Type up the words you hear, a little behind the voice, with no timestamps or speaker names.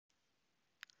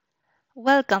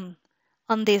Welcome!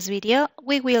 On this video,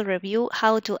 we will review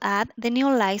how to add the new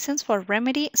license for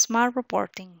Remedy Smart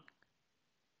Reporting.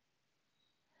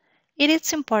 It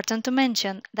is important to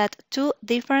mention that two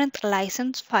different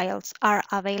license files are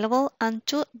available and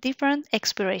two different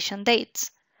expiration dates.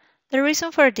 The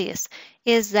reason for this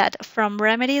is that from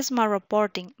Remedy Smart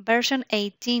Reporting version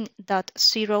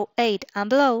 18.08 and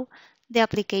below, the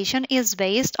application is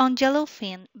based on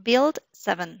Yellowfin Build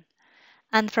 7.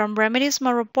 And from Remedy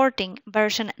Smart Reporting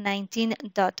version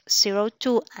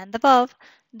 19.02 and above,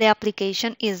 the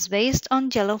application is based on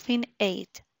Yellowfin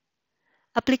 8.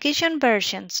 Application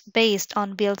versions based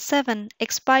on Build 7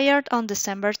 expired on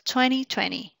December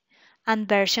 2020, and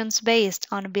versions based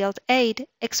on Build 8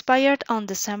 expired on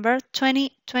December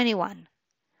 2021.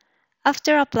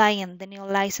 After applying the new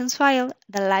license file,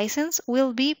 the license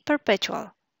will be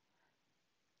perpetual.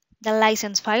 The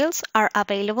license files are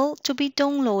available to be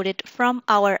downloaded from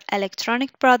our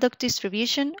electronic product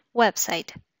distribution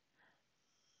website.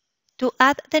 To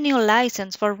add the new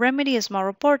license for Remedy Smart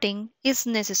Reporting, it's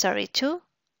necessary to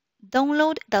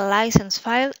download the license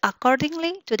file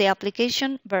accordingly to the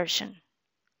application version.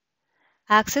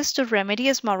 Access to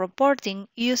Remedy Smart Reporting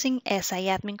using SI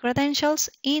admin credentials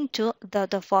into the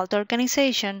default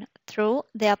organization through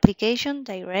the application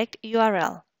direct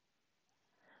URL.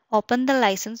 Open the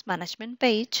license management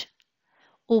page,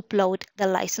 upload the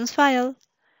license file,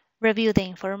 review the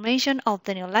information of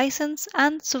the new license,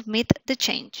 and submit the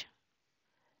change.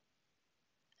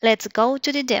 Let's go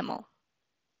to the demo.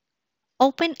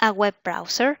 Open a web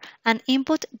browser and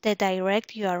input the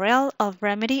direct URL of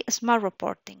Remedy Smart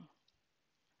Reporting.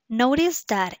 Notice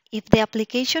that if the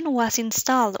application was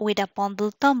installed with a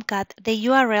bundled Tomcat, the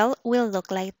URL will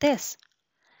look like this.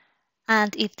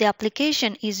 And if the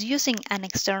application is using an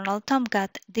external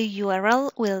Tomcat, the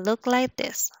URL will look like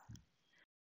this.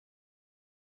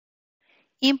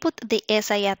 Input the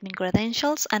SI admin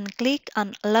credentials and click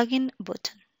on Login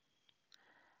button.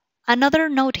 Another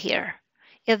note here.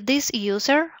 If this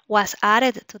user was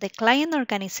added to the client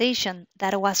organization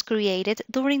that was created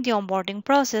during the onboarding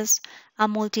process, a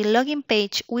multi-login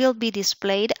page will be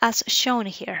displayed as shown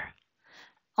here.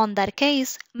 On that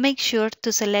case, make sure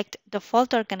to select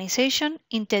Default Organization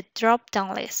in the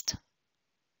drop-down list.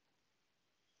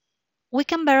 We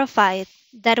can verify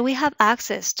that we have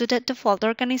access to the default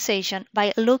organization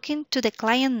by looking to the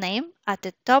client name at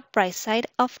the top right side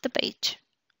of the page.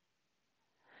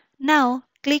 Now,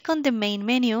 click on the main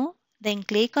menu, then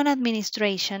click on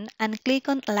Administration and click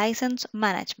on License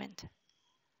Management.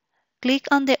 Click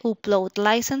on the Upload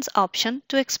License option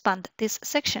to expand this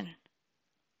section.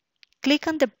 Click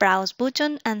on the Browse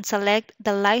button and select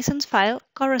the license file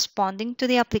corresponding to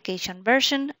the application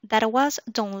version that was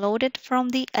downloaded from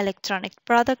the electronic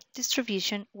product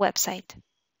distribution website.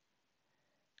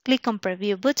 Click on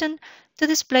Preview button to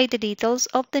display the details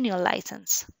of the new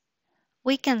license.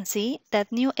 We can see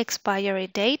that new expiry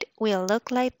date will look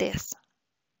like this.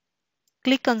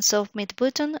 Click on Submit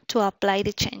button to apply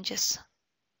the changes.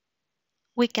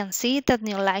 We can see that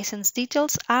new license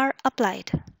details are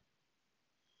applied.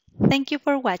 Thank you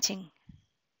for watching.